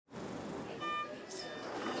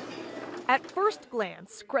At first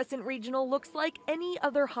glance, Crescent Regional looks like any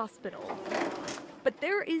other hospital. But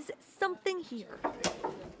there is something here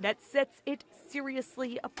that sets it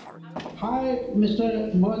seriously apart. Hi,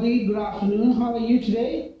 Mr. Modi. Good afternoon. How are you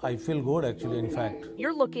today? I feel good actually, in fact.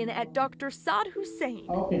 You're looking at Dr. Saad Hussain.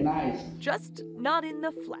 Okay, nice. Just not in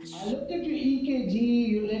the flesh. I looked at your EKG,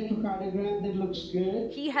 your electrocardiogram. That looks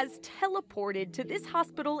good. He has teleported to this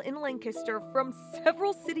hospital in Lancaster from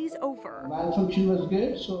several cities over. Malfunction was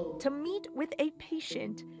good, so... To meet with a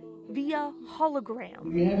patient via hologram.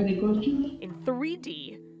 Do you have any questions? In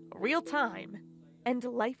 3D, real time, and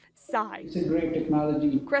life-size. It's a great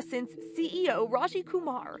technology. Crescent's CEO, Raji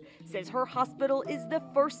Kumar, says her hospital is the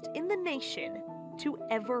first in the nation to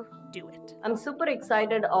ever do it. I'm super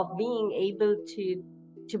excited of being able to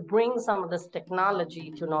bring some of this technology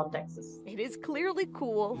to North Texas. It is clearly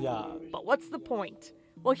cool, Yeah. but what's the point?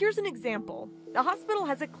 Well, here's an example. The hospital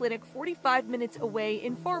has a clinic 45 minutes away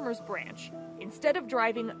in Farmers Branch. Instead of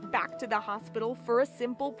driving back to the hospital for a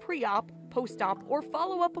simple pre-op, post-op, or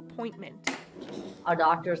follow-up appointment. Our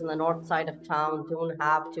doctors in the north side of town don't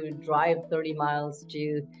have to drive 30 miles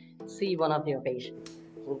to see one of their patients.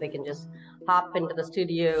 They can just hop into the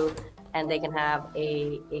studio and they can have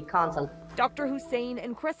a consult. Dr. Hussain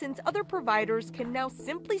and Crescent's other providers can now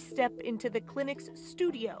simply step into the clinic's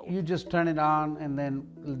studio. You just turn it on and then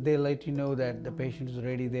they let you know that the patient is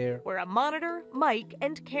already there. Where a monitor, mic,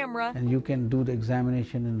 and camera And you can do the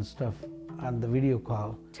examination and stuff on the video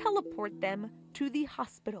call. teleport them to the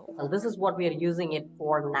hospital. And this is what we are using it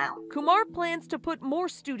for now. Kumar plans to put more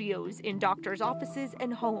studios in doctors' offices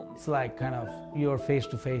and homes. It's like kind of you're face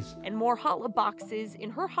to face. And more holoboxes in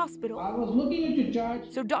her hospital. I was looking at your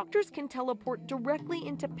chart. So doctors can teleport directly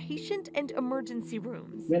into patient and emergency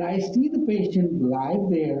rooms. When I see the patient live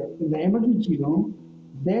there in the emergency room,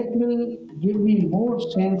 that will give me more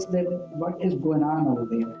sense that what is going on over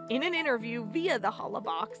there. In an interview via the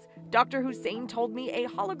Holobox, Dr. Hussain told me a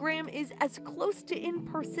hologram is as close to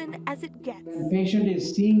in-person as it gets. The patient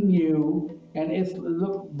is seeing you and it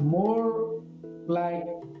look more like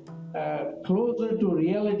closer to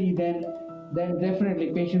reality than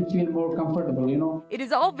definitely patients feel more comfortable, you know. It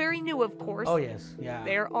is all very new, of course. Oh yes, yeah.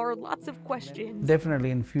 There are lots of questions.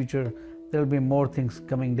 Definitely in future there'll be more things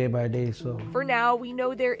coming day by day, so. For now, we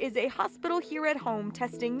know there is a hospital here at home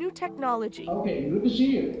testing new technology Okay, good to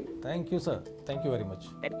see you. Thank you, sir. Thank you very much.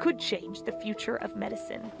 that could change the future of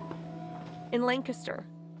medicine. In Lancaster,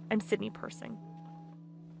 I'm Sydney Persing.